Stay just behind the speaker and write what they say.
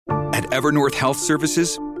At Evernorth Health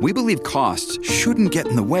Services, we believe costs shouldn't get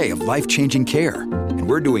in the way of life-changing care, and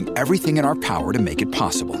we're doing everything in our power to make it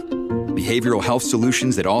possible. Behavioral health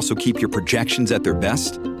solutions that also keep your projections at their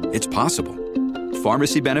best? It's possible.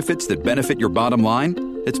 Pharmacy benefits that benefit your bottom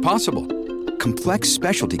line? It's possible. Complex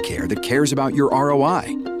specialty care that cares about your ROI?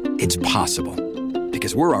 It's possible.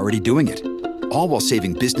 Because we're already doing it. All while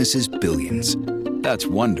saving businesses billions. That's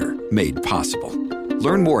Wonder made possible.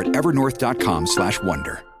 Learn more at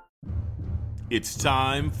evernorth.com/wonder. It's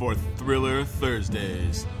time for Thriller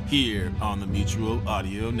Thursdays here on the Mutual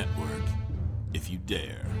Audio Network. If you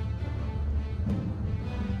dare.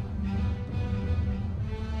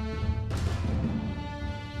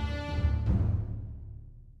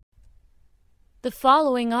 The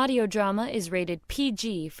following audio drama is rated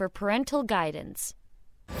PG for parental guidance.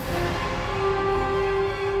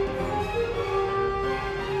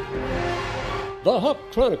 The Hawk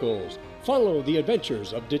Chronicles follow the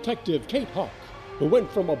adventures of Detective Kate Hawk, who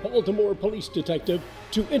went from a Baltimore police detective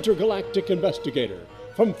to intergalactic investigator,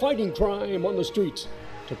 from fighting crime on the streets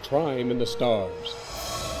to crime in the stars.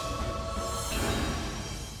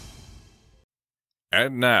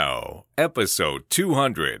 And now, episode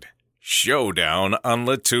 200, Showdown on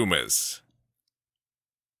Letumas.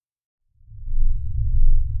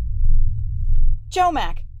 Joe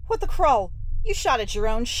Mac, what the crow? You shot at your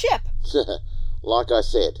own ship. Like I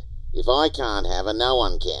said, if I can't have her, no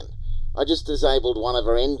one can. I just disabled one of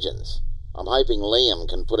her engines. I'm hoping Liam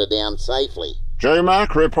can put her down safely.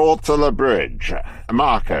 J-Mac, report to the bridge.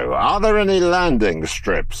 Marco, are there any landing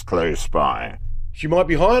strips close by? She might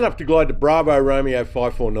be high enough to glide to Bravo Romeo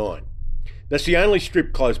 549. That's the only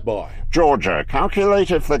strip close by. Georgia, calculate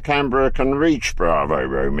if the Canberra can reach Bravo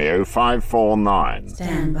Romeo 549.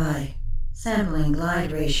 Stand by. Sampling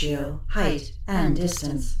glide ratio, height, and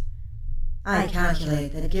distance. I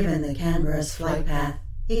calculate that given the Canberra's flight path,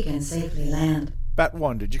 he can safely land. Bat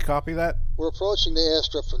 1, did you copy that? We're approaching the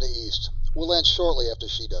airstrip from the east. We'll land shortly after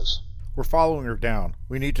she does. We're following her down.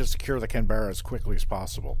 We need to secure the Canberra as quickly as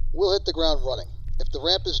possible. We'll hit the ground running. If the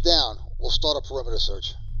ramp is down, we'll start a perimeter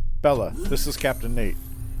search. Bella, this is Captain Nate.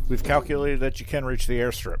 We've calculated that you can reach the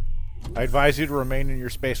airstrip. I advise you to remain in your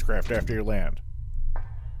spacecraft after you land.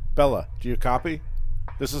 Bella, do you copy?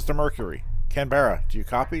 This is the Mercury. Canberra, do you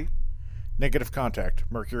copy? Negative contact.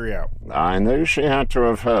 Mercury out. I knew she had to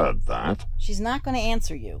have heard that. She's not going to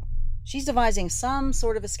answer you. She's devising some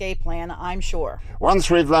sort of escape plan, I'm sure. Once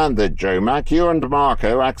we've landed, J-Mac, you and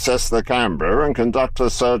Marco access the Canberra and conduct a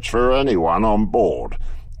search for anyone on board.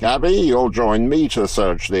 Gabby, you'll join me to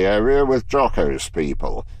search the area with Jocko's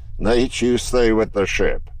people. Nate, you stay with the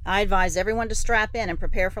ship. I advise everyone to strap in and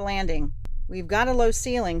prepare for landing. We've got a low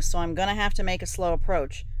ceiling, so I'm going to have to make a slow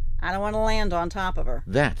approach. I don't want to land on top of her.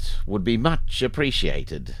 That would be much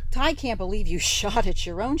appreciated. I can't believe you shot at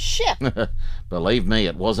your own ship. Believe me,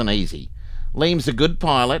 it wasn't easy. Liam's a good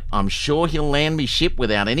pilot. I'm sure he'll land me ship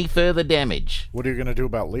without any further damage. What are you going to do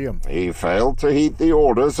about Liam? He failed to heed the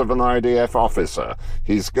orders of an IDF officer.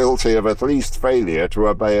 He's guilty of at least failure to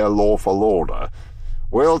obey a lawful order.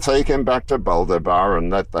 We'll take him back to Balderbar and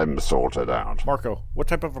let them sort it out. Marco, what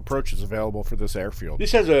type of approach is available for this airfield?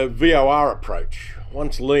 This has a VOR approach.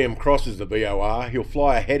 Once Liam crosses the VOR, he'll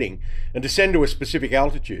fly a heading and descend to a specific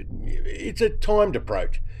altitude. It's a timed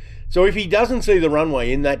approach. So if he doesn't see the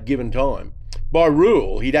runway in that given time, by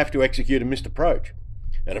rule, he'd have to execute a missed approach.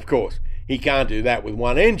 And of course, he can't do that with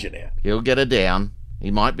one engine out. He'll get her down.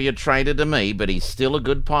 He might be a traitor to me, but he's still a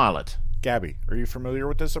good pilot. Gabby, are you familiar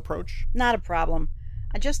with this approach? Not a problem.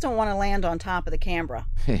 I just don't want to land on top of the Canberra.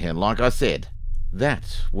 Like I said,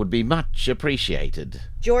 that would be much appreciated.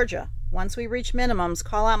 Georgia, once we reach minimums,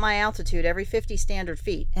 call out my altitude every 50 standard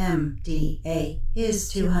feet. MDA is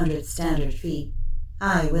 200 standard feet.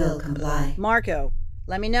 I will comply. Marco,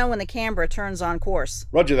 let me know when the Canberra turns on course.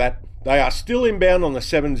 Roger that. They are still inbound on the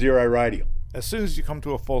 70 radial. As soon as you come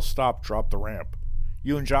to a full stop, drop the ramp.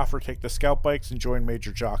 You and Joffre take the scout bikes and join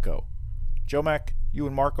Major Jocko. Jomac, you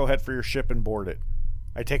and Marco head for your ship and board it.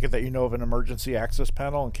 I take it that you know of an emergency access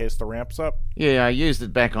panel in case the ramp's up? Yeah, I used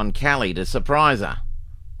it back on Callie to surprise her.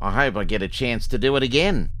 I hope I get a chance to do it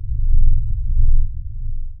again.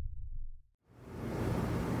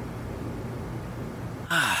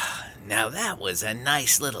 Now that was a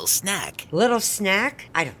nice little snack. Little snack?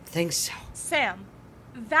 I don't think so. Sam,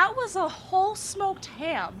 that was a whole smoked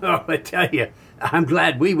ham. Oh, I tell you, I'm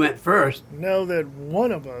glad we went first. Now that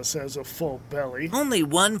one of us has a full belly. Only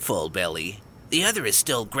one full belly. The other is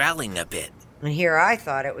still growling a bit. And here I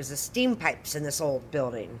thought it was the steam pipes in this old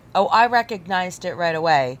building. Oh, I recognized it right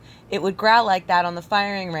away. It would growl like that on the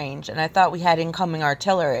firing range, and I thought we had incoming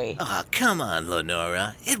artillery. Oh, come on,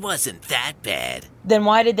 Lenora. It wasn't that bad. Then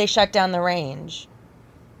why did they shut down the range?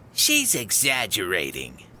 She's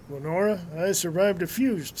exaggerating. Lenora, I survived a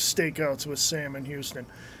few stakeouts with Sam in Houston.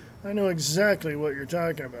 I know exactly what you're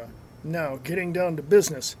talking about. Now, getting down to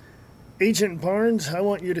business. Agent Barnes, I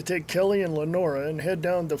want you to take Kelly and Lenora and head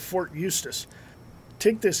down to Fort Eustis.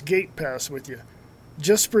 Take this gate pass with you.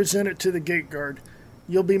 Just present it to the gate guard.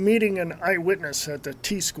 You'll be meeting an eyewitness at the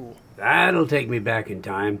T-School. That'll take me back in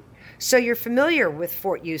time. So you're familiar with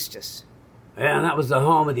Fort Eustis? Yeah, that was the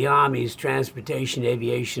home of the Army's Transportation,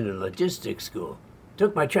 Aviation, and Logistics School.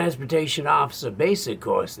 Took my Transportation Officer basic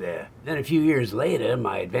course there. Then a few years later,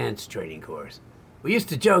 my advanced training course. We used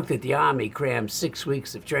to joke that the Army crammed 6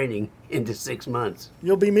 weeks of training into 6 months.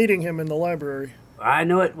 You'll be meeting him in the library. I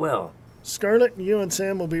know it well. Scarlett, you and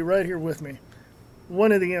Sam will be right here with me.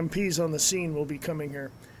 One of the MPs on the scene will be coming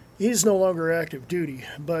here. He's no longer active duty,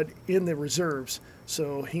 but in the reserves,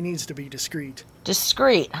 so he needs to be discreet.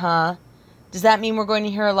 Discreet, huh? Does that mean we're going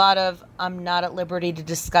to hear a lot of, "I'm not at liberty to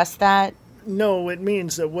discuss that"? No, it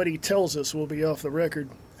means that what he tells us will be off the record.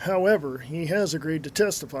 However, he has agreed to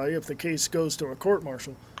testify if the case goes to a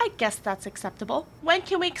court-martial. I guess that's acceptable. When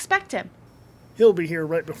can we expect him? He'll be here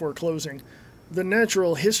right before closing. The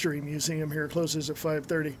Natural History Museum here closes at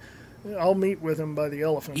 5:30. I'll meet with him by the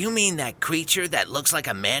elephant. You mean that creature that looks like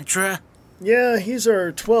a mantra? Yeah, he's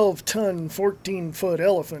our 12-ton, 14-foot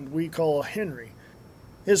elephant we call Henry.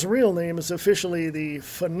 His real name is officially the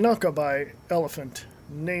Funakabai elephant,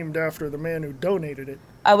 named after the man who donated it.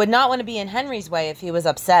 I would not want to be in Henry's way if he was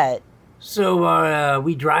upset. So, are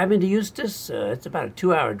we driving to Eustis? It's about a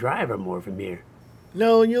 2-hour drive or more from here.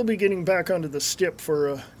 No, you'll be getting back onto the Stip for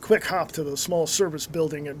a quick hop to the small service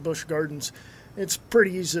building at Busch Gardens. It's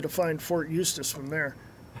pretty easy to find Fort Eustis from there.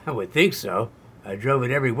 I would think so. I drove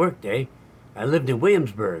it every workday. I lived in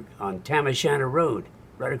Williamsburg on Tamashana Road,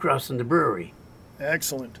 right across from the brewery.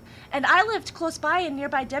 Excellent. And I lived close by in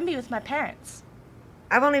nearby Denby with my parents.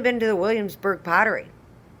 I've only been to the Williamsburg Pottery,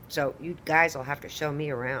 so you guys will have to show me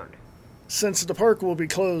around. Since the park will be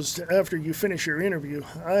closed after you finish your interview,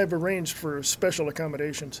 I've arranged for special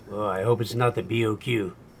accommodations. Well, I hope it's not the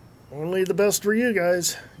BOQ. Only the best for you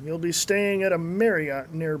guys. You'll be staying at a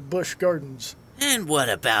Marriott near Busch Gardens. And what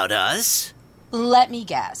about us? Let me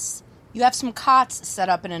guess. You have some cots set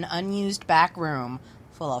up in an unused back room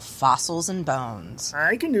full of fossils and bones.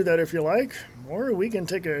 I can do that if you like. Or we can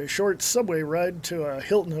take a short subway ride to a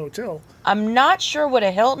Hilton hotel. I'm not sure what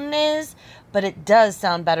a Hilton is, but it does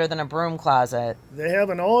sound better than a broom closet. They have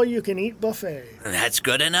an all-you-can-eat buffet. That's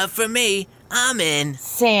good enough for me. I'm in.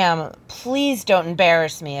 Sam, please don't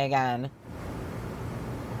embarrass me again.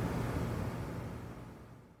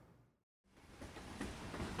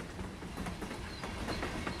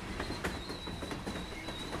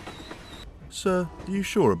 Sir, are you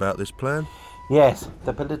sure about this plan? Yes,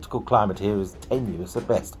 the political climate here is tenuous at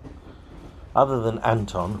best. Other than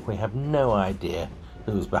Anton, we have no idea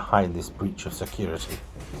who is behind this breach of security.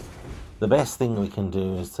 The best thing we can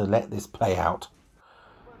do is to let this play out.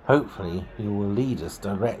 Hopefully, he will lead us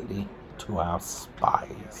directly to our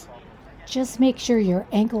spies. Just make sure your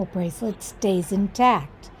ankle bracelet stays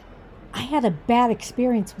intact. I had a bad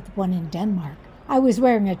experience with one in Denmark. I was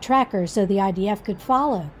wearing a tracker so the IDF could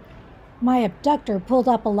follow. My abductor pulled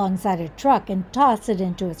up alongside a truck and tossed it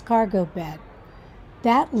into its cargo bed.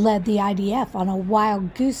 That led the IDF on a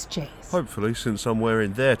wild goose chase. Hopefully, since I'm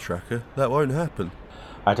wearing their tracker, that won't happen.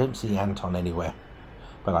 I don't see Anton anywhere,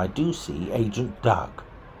 but I do see Agent Doug.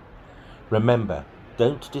 Remember,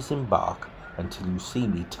 don't disembark until you see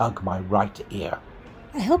me tug my right ear.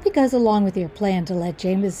 I hope he goes along with your plan to let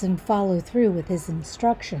Jameson follow through with his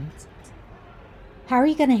instructions. How are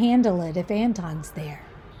you going to handle it if Anton's there?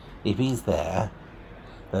 If he's there,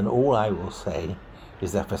 then all I will say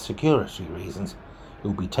is that for security reasons,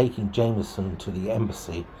 you'll be taking Jameson to the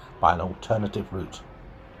embassy by an alternative route.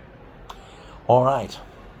 All right,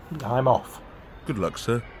 I'm off. Good luck,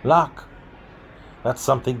 sir. Luck? That's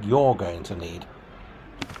something you're going to need.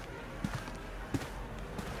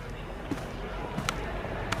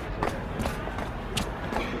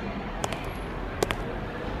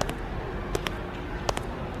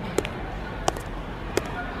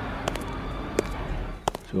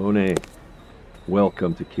 Tony,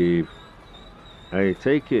 welcome to Kiev. I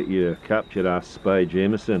take it you captured our spy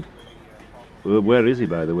Jameson. Where is he,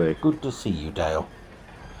 by the way? Good to see you, Dale.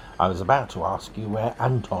 I was about to ask you where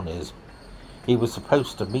Anton is. He was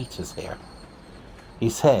supposed to meet us here. He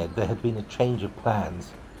said there had been a change of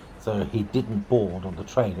plans, so he didn't board on the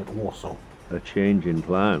train at Warsaw. A change in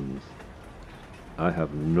plans? I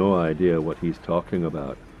have no idea what he's talking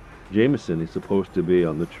about. Jameson is supposed to be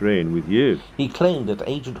on the train with you. He claimed that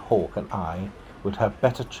Agent Hawke and I would have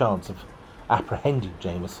better chance of apprehending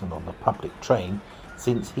Jameson on the public train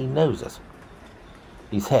since he knows us.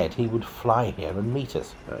 He said he would fly here and meet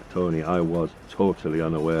us. Tony, I was totally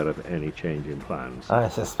unaware of any change in plans. I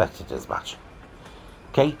suspected as much.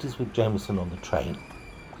 Kate is with Jameson on the train.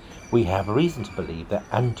 We have reason to believe that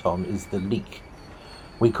Anton is the leak.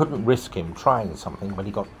 We couldn't risk him trying something when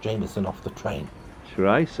he got Jameson off the train.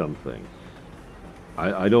 Try something?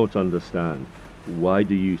 I don't understand. Why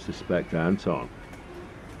do you suspect Anton?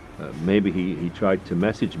 Maybe he tried to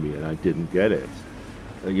message me and I didn't get it.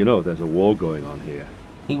 There's a war going on here.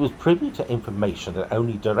 He was privy to information that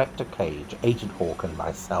only Director Cage, Agent Hawke and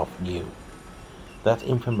myself knew. That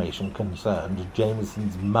information concerned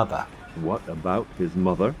Jameson's mother. What about his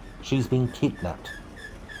mother? She's been kidnapped.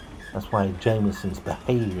 That's why Jameson's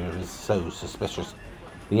behaviour is so suspicious.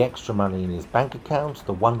 The extra money in his bank account,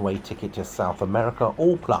 the one-way ticket to South America,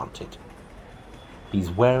 all planted.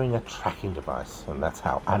 He's wearing a tracking device, and that's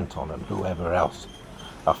how Anton and whoever else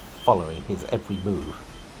are following his every move.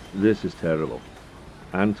 This is terrible.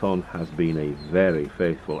 Anton has been a very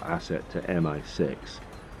faithful asset to MI6.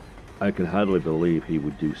 I can hardly believe he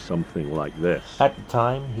would do something like this. At the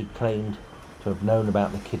time, he claimed to have known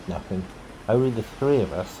about the kidnapping. Only the three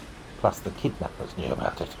of us, plus the kidnappers, knew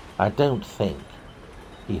about it. I don't think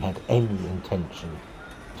he had any intention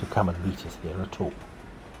to come and meet us here at all.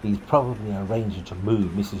 He's probably arranging to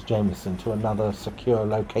move Mrs. Jameson to another secure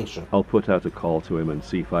location. I'll put out a call to him and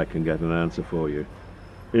see if I can get an answer for you.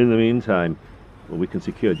 In the meantime, we can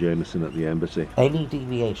secure Jameson at the embassy. Any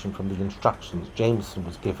deviation from the instructions Jameson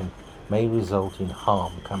was given may result in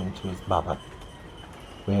harm coming to his mother.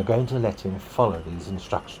 We are going to let him follow these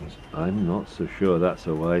instructions. I'm not so sure that's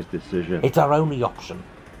a wise decision. It's our only option.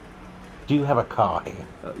 Do you have a car here?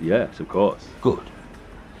 Yes, of course. Good.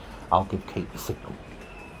 I'll give Kate the signal.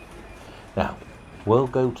 Now, we'll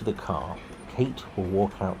go to the car. Kate will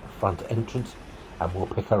walk out the front entrance and we'll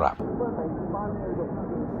pick her up.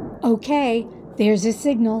 Okay, there's a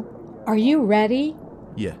signal. Are you ready?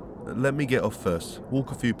 Yeah, let me get off first.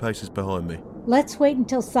 Walk a few paces behind me. Let's wait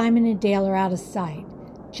until Simon and Dale are out of sight,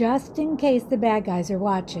 just in case the bad guys are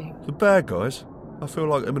watching. The bad guys? I feel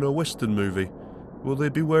like I'm in a Western movie. Will they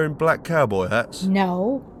be wearing black cowboy hats?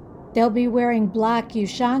 No, they'll be wearing black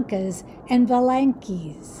Ushankas and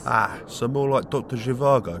Valankis. So more like Dr.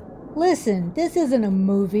 Zhivago. Listen, this isn't a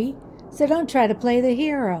movie, so don't try to play the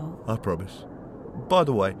hero. I promise. By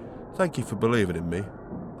the way, thank you for believing in me.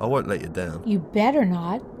 I won't let you down. You better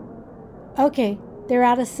not. Okay, they're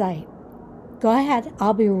out of sight. Go ahead,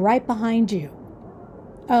 I'll be right behind you.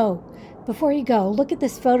 Oh, before you go, look at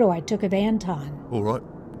this photo I took of Anton. All right,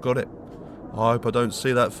 got it. I hope I don't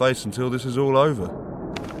see that face until this is all over.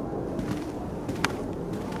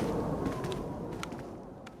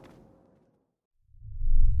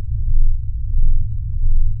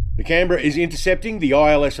 The Canberra is intercepting the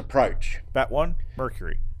ILS approach. Bat 1,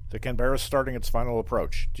 Mercury. The Canberra is starting its final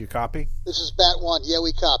approach. Do you copy? This is Bat 1. Yeah,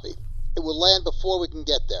 we copy. It will land before we can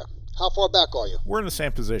get there. How far back are you? We're in the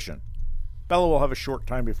same position. Bella will have a short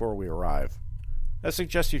time before we arrive. I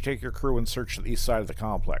suggest you take your crew and search the east side of the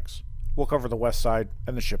complex. We'll cover the west side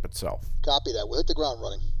and the ship itself. Copy that. We'll hit the ground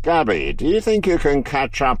running. Gabby, do you think you can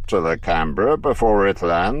catch up to the Canberra before it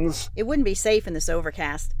lands? It wouldn't be safe in this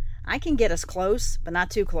overcast. I can get us close, but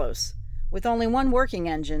not too close. With only one working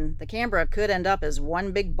engine, the Canberra could end up as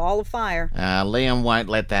one big ball of fire. Liam won't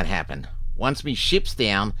let that happen. Once me ship's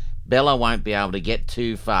down, Bella won't be able to get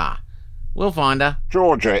too far. We'll find her.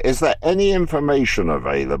 Georgia, is there any information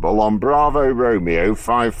available on Bravo Romeo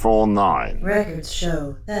 549? Records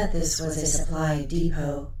show that this was a supply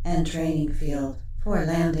depot and training field for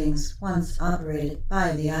landings once operated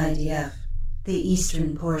by the IDF. The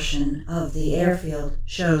eastern portion of the airfield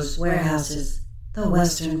shows warehouses. The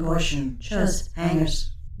western portion shows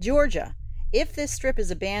hangars. Georgia, if this strip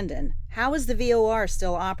is abandoned, how is the VOR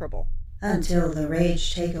still operable? Until the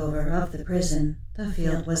Rage takeover of the prison, the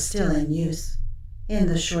field was still in use. In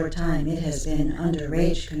the short time it has been under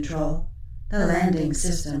Rage control, the landing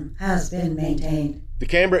system has been maintained. The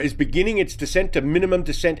Canberra is beginning its descent to minimum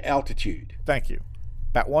descent altitude. Thank you.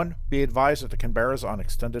 Bat 1, be advised that the Canberra's on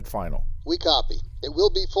extended final. We copy. It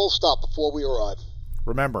will be full stop before we arrive.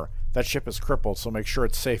 Remember, that ship is crippled, so make sure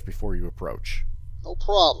it's safe before you approach. No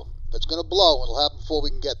problem. If it's going to blow, it'll happen before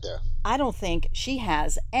we can get there. I don't think she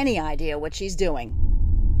has any idea what she's doing.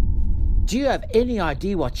 Do you have any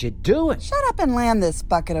idea what you're doing? Shut up and land this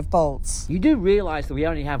bucket of bolts. You do realize that we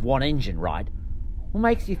only have one engine, right? What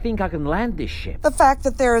makes you think I can land this ship? The fact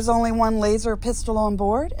that there is only one laser pistol on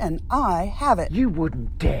board, and I have it. You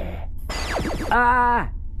wouldn't dare.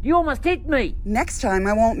 You almost hit me. Next time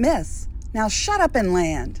I won't miss. Now shut up and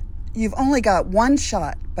land. You've only got one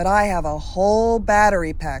shot, but I have a whole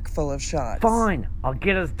battery pack full of shots. Fine, I'll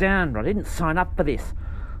get us down, but I didn't sign up for this.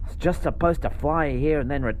 I was just supposed to fly you here and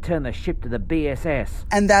then return the ship to the BSS.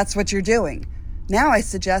 And that's what you're doing. Now I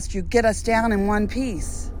suggest you get us down in one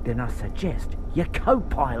piece. Then I suggest you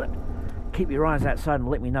co-pilot. Keep your eyes outside and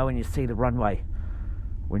let me know when you see the runway.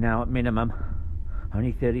 We're now at minimum.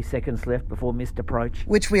 Only 30 seconds left before missed approach.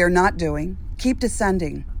 Which we are not doing. Keep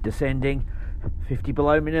descending. Descending. 50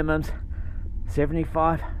 below minimums.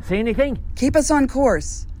 75. See anything? Keep us on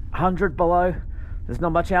course. 100 below. There's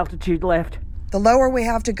not much altitude left. The lower we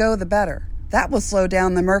have to go, the better. That will slow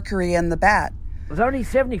down the Mercury and the Bat. There's only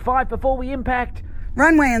 75 before we impact.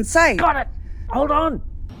 Runway in sight. Got it. Hold on.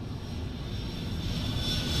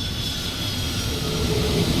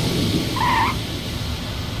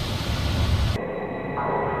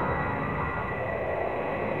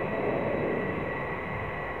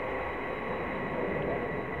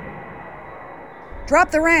 Drop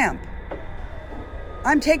the ramp.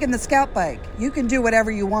 I'm taking the scout bike. You can do whatever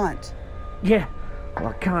you want. Yeah, well,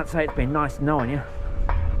 I can't say it's been nice knowing you.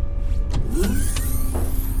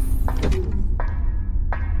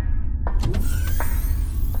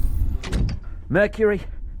 Mercury,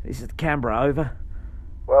 this is Canberra, over.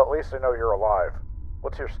 Well, at least I know you're alive.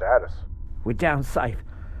 What's your status? We're down safe.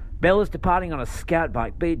 Bella's departing on a scout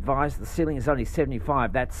bike. Be advised, the ceiling is only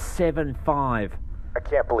 75. That's 75. I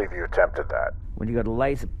can't believe you attempted that. When you got a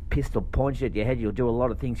laser pistol pointed at your head, you'll do a lot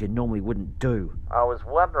of things you normally wouldn't do. I was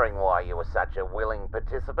wondering why you were such a willing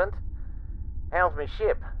participant. How's my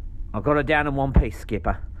ship? I've got her down in one piece,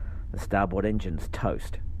 Skipper. The starboard engine's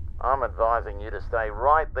toast. I'm advising you to stay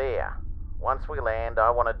right there. Once we land, I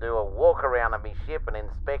want to do a walk around of my ship and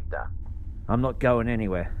inspect her. I'm not going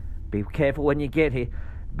anywhere. Be careful when you get here.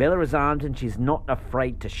 Bella is armed and she's not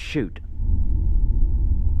afraid to shoot.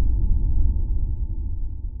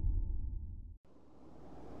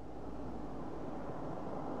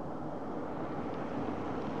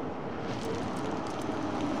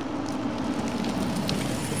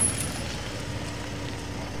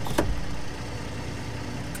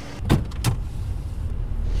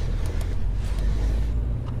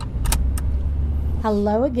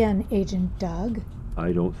 Hello again, Agent Doug.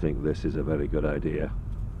 I don't think this is a very good idea.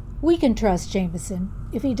 We can trust Jameson.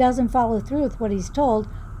 If he doesn't follow through with what he's told,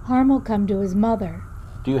 harm will come to his mother.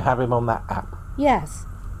 Do you have him on that app? Yes.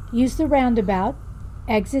 Use the roundabout,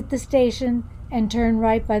 exit the station, and turn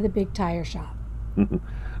right by the big tire shop.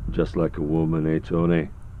 Just like a woman, eh, Tony?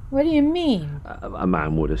 What do you mean? A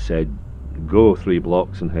man would have said, go 3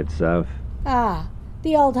 blocks and head south. Ah,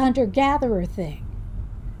 the old hunter-gatherer thing.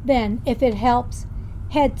 Then, if it helps,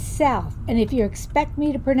 head south, and if you expect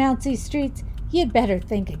me to pronounce these streets, you'd better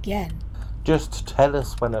think again. Just tell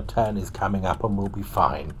us when a turn is coming up and we'll be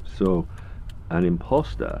fine. So, an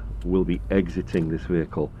imposter will be exiting this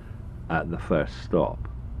vehicle at the first stop?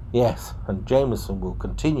 Yes, and Jameson will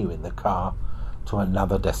continue in the car to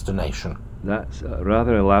another destination. That's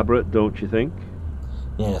rather elaborate, don't you think?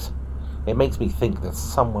 Yes. It makes me think that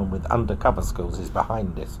someone with undercover skills is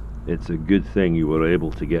behind this. It's a good thing you were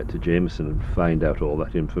able to get to Jameson and find out all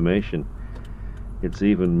that information. It's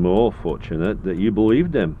even more fortunate that you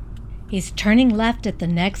believed him. He's turning left at the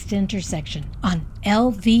next intersection on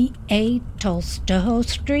LVA Tolstoy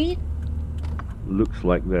Street. Looks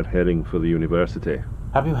like they're heading for the university.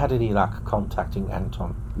 Have you had any luck contacting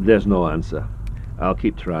Anton? There's no answer. I'll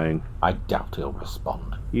keep trying. I doubt he'll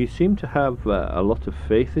respond. You seem to have a lot of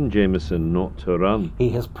faith in Jameson not to run. He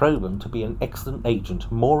has proven to be an excellent agent.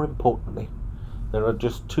 More importantly, there are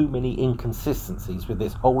just too many inconsistencies with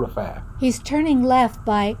this whole affair. He's turning left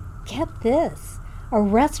by, get this, a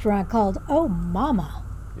restaurant called Oh Mama.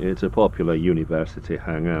 It's a popular university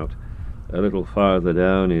hangout. A little farther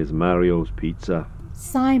down is Mario's Pizza.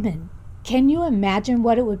 Simon, can you imagine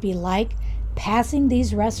what it would be like passing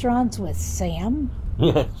these restaurants with Sam?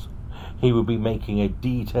 Yes, he will be making a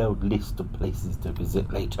detailed list of places to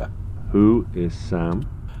visit later. Who is Sam?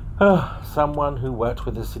 Someone who worked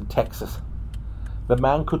with us in Texas. The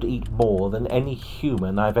man could eat more than any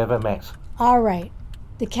human I've ever met. All right,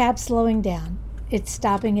 the cab's slowing down. It's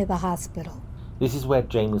stopping at the hospital. This is where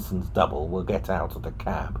Jameson's double will get out of the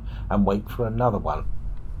cab and wait for another one,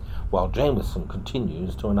 while Jameson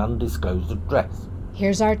continues to an undisclosed address.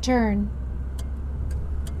 Here's our turn.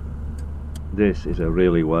 This is a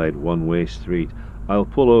really wide one-way street. I'll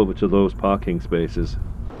pull over to those parking spaces.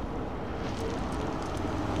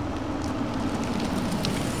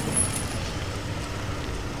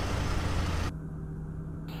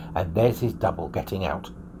 and there's his double getting out.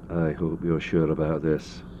 I hope you're sure about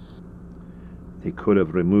this. They could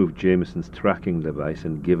have removed Jameson's tracking device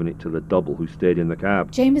and given it to the double who stayed in the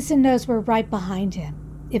cab. Jameson knows we're right behind him.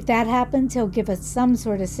 If that happens, he'll give us some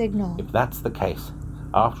sort of signal. If that's the case,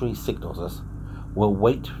 after he signals us, we'll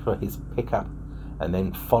wait for his pickup and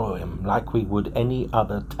then follow him like we would any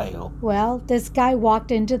other tail. Well, this guy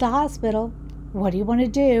walked into the hospital. What do you want to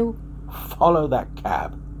do? Follow that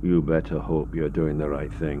cab. You better hope you're doing the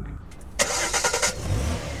right thing.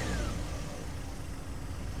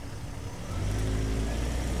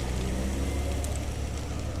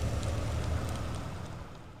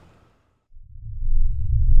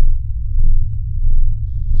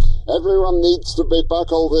 Everyone needs to be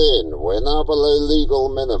buckled in. We're now below legal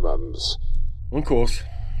minimums. On course.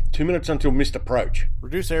 2 minutes until missed approach.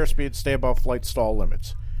 Reduce airspeed, stay above flight stall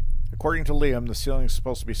limits. According to Liam, the ceiling is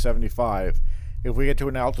supposed to be 75. If we get to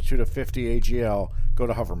an altitude of 50 AGL, go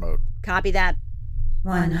to hover mode. Copy that.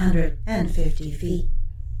 150 feet.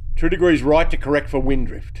 2 degrees right to correct for wind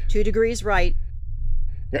drift. 2 degrees right.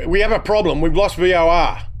 We have a problem. We've lost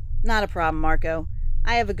VOR. Not a problem, Marco.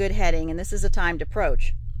 I have a good heading, and this is a timed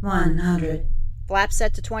approach. 100. Flap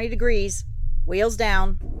set to 20 degrees. Wheels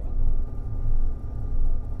down.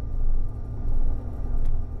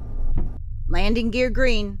 Landing gear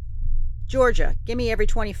green. Georgia, give me every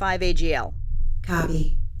 25 AGL.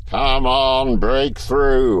 Copy. Come on, break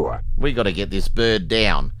through. We got to get this bird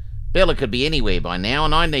down. Bella could be anywhere by now,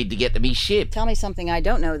 and I need to get to me ship. Tell me something I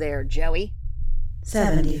don't know there, Joey.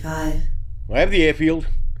 75. I have the airfield.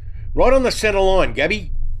 Right on the centre line,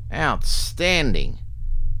 Gabby. Outstanding.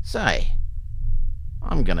 Say,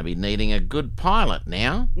 I'm going to be needing a good pilot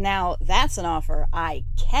now. Now, that's an offer I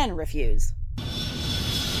can refuse.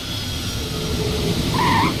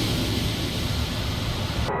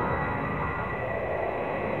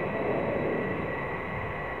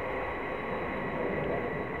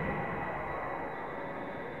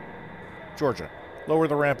 Georgia, lower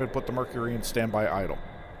the ramp and put the Mercury in standby idle.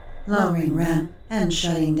 Lowering ramp and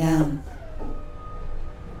shutting down.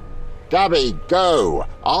 Gabby, go.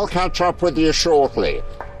 I'll catch up with you shortly.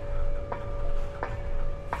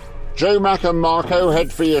 Joe Mac and Marco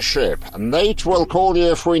head for your ship. Nate will call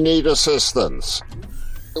you if we need assistance.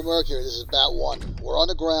 Mercury, this is Bat 1. We're on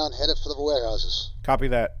the ground, headed for the warehouses. Copy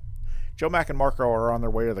that. Joe Mac and Marco are on their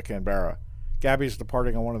way to the Canberra. Gabby's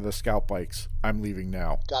departing on one of the scout bikes. I'm leaving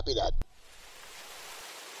now. Copy that.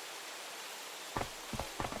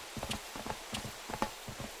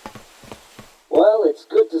 Well, it's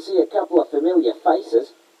good to see a couple of familiar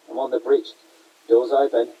faces. I'm on the bridge. Doors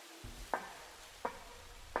open.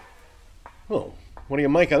 Well, what do you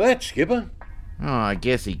make of that, Skipper? Oh, I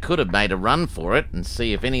guess he could have made a run for it and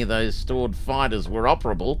see if any of those stored fighters were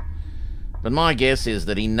operable. But my guess is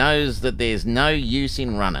that he knows that there's no use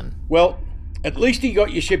in running. Well, at least he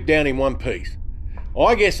got your ship down in one piece.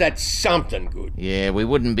 I guess that's something good. Yeah, we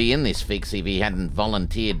wouldn't be in this fix if he hadn't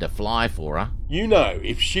volunteered to fly for her. You know,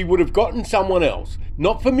 if she would have gotten someone else,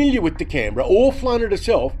 not familiar with the Canberra, or flown it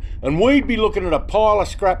herself, and we'd be looking at a pile of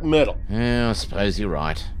scrap metal. Yeah, I suppose you're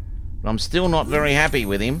right. But I'm still not very happy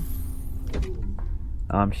with him.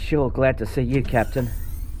 I'm sure glad to see you, Captain.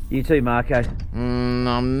 You too, Marco.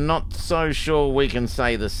 I'm not so sure we can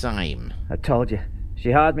say the same. I told you.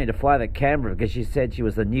 She hired me to fly the Canberra because she said she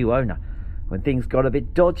was the new owner. When things got a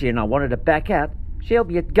bit dodgy and I wanted to back out, she held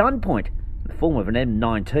me at gunpoint in the form of an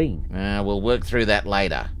M19. We'll work through that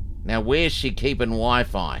later. Now, where's she keeping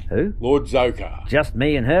Wi-Fi? Who? Lord Zokar. Just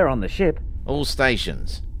me and her on the ship. All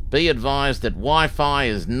stations. Be advised that Wi-Fi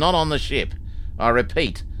is not on the ship. I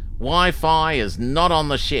repeat, Wi-Fi is not on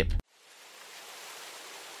the ship.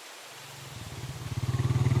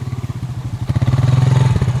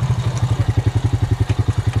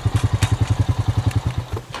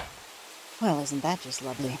 Well, isn't that just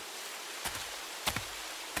lovely?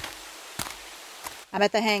 I'm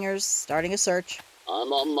at the hangars, starting a search.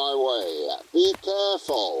 I'm on my way. Be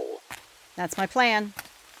careful. That's my plan.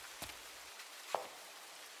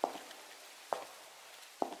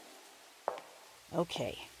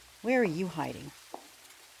 Okay, where are you hiding?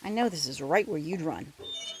 I know this is right where you'd run.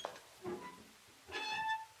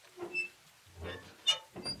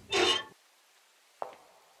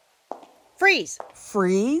 Freeze!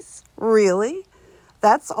 Freeze? Really?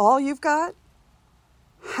 That's all you've got?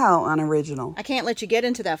 How unoriginal. I can't let you get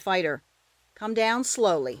into that fighter. Come down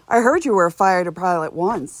slowly. I heard you were a fighter pilot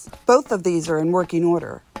once. Both of these are in working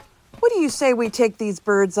order. What do you say we take these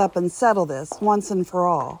birds up and settle this once and for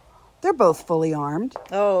all? They're both fully armed.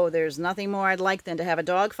 Oh, there's nothing more I'd like than to have a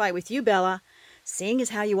dog fight with you, Bella, seeing as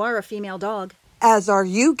how you are a female dog. As are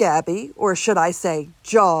you, Gabby, or should I say,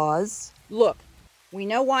 Jaws. Look, We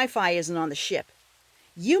know Wi-Fi isn't on the ship.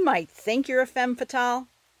 You might think you're a femme fatale,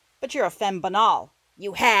 but you're a femme banal,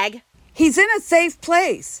 you hag. He's in a safe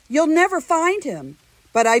place. You'll never find him.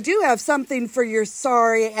 But I do have something for your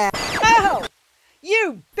sorry ass. Oh!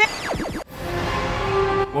 You bitch!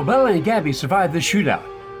 Well, Bella and Gabby survived the shootout.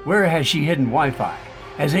 Where has she hidden Wi-Fi?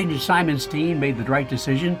 Has Agent Simon's team made the right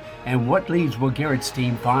decision? And what leads will Garrett's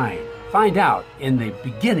team find? Find out in the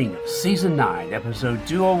beginning of Season 9, Episode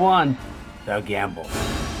 201, The Gamble.